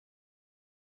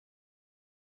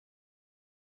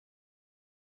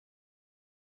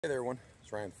Hey there everyone,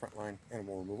 it's Ryan with Frontline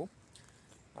Animal Removal.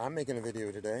 I'm making a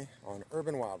video today on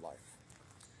urban wildlife.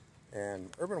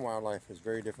 And urban wildlife is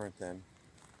very different than,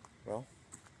 well,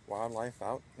 wildlife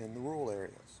out in the rural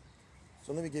areas.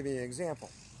 So let me give you an example.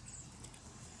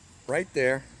 Right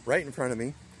there, right in front of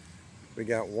me, we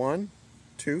got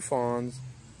 2 fawns,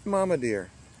 mama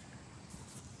deer.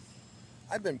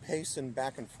 I've been pacing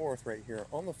back and forth right here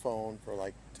on the phone for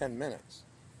like 10 minutes.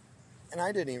 And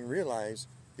I didn't even realize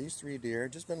these 3 deer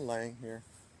just been laying here,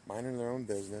 minding their own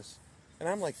business, and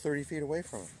I'm like 30 feet away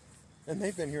from them. And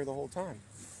they've been here the whole time.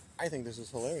 I think this is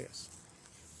hilarious.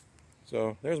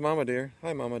 So there's mama deer.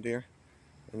 Hi mama deer.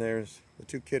 And there's the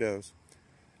 2 kiddos.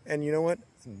 And you know what?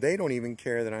 They don't even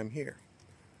care that I'm here.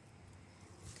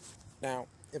 Now,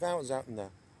 if I was out in the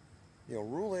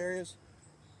rural areas,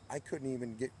 I couldn't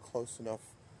even get close enough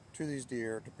to these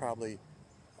deer to probably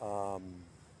throw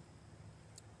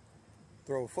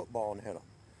a football and hit them.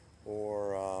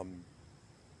 Or,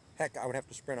 heck, I would have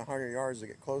to sprint 100 yards to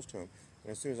get close to them.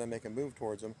 And as soon as I make a move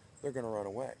towards them, they're going to run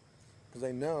away. Because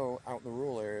they know out in the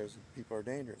rural areas, people are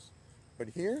dangerous. But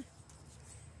here,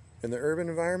 in the urban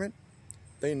environment,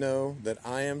 they know that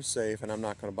I am safe and I'm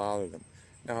not going to bother them.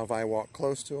 Now, if I walk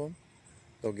close to them,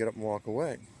 they'll get up and walk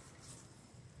away.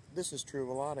 This is true of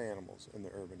a lot of animals in the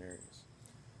urban areas.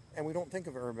 And we don't think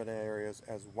of urban areas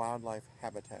as wildlife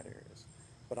habitat areas.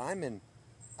 But I'm in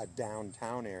a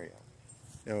downtown area.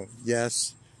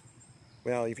 Yes.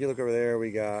 Well, if you look over there,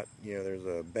 we got, there's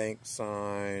a bank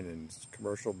sign and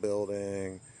commercial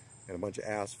building and a bunch of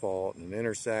asphalt and an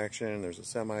intersection. There's a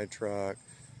semi truck.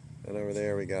 And over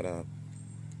there we got a,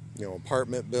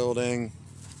 apartment building.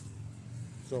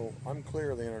 So I'm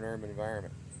clearly in an urban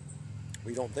environment.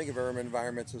 We don't think of urban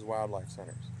environments as wildlife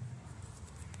centers.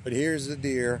 But here's the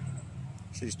deer.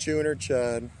 She's chewing her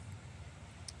chud.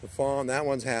 The fawn, that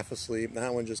one's half asleep.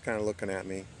 That one's just kind of looking at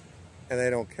me. And they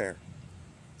don't care.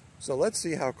 So let's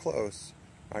see how close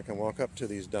I can walk up to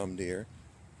these dumb deer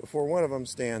before one of them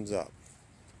stands up.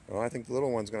 Well, I think the little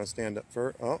one's going to stand up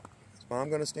first. Oh, is mom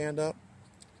going to stand up?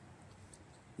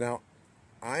 Now,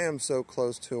 I am so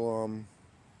close to them.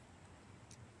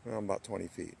 Well, I'm about 20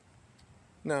 feet.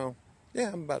 No,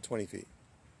 yeah, I'm about 20 feet.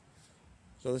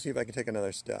 So let's see if I can take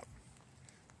another step.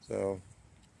 So,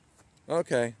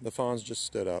 okay, the fawns just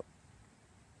stood up.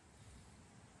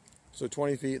 So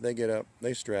 20 feet, they get up,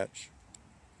 they stretch.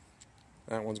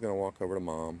 That one's going to walk over to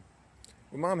mom.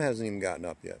 But mom hasn't even gotten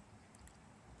up yet.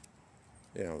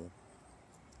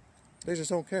 They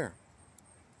just don't care.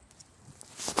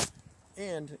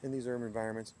 And in these urban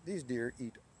environments, these deer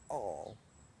eat all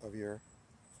your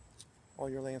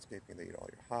landscaping. They eat all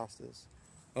your hostas.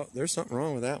 Oh, there's something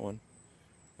wrong with that one.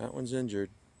 That one's injured.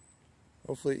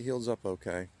 Hopefully it heals up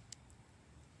okay.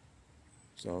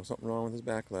 So something wrong with his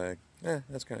back leg.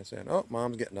 That's kind of sad. Oh,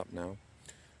 mom's getting up now.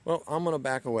 Well, I'm going to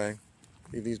back away.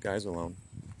 Leave these guys alone.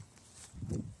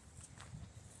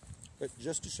 But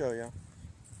just to show you,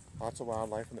 lots of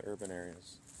wildlife in the urban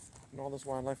areas. And all this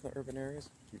wildlife in the urban areas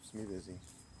keeps me busy.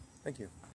 Thank you.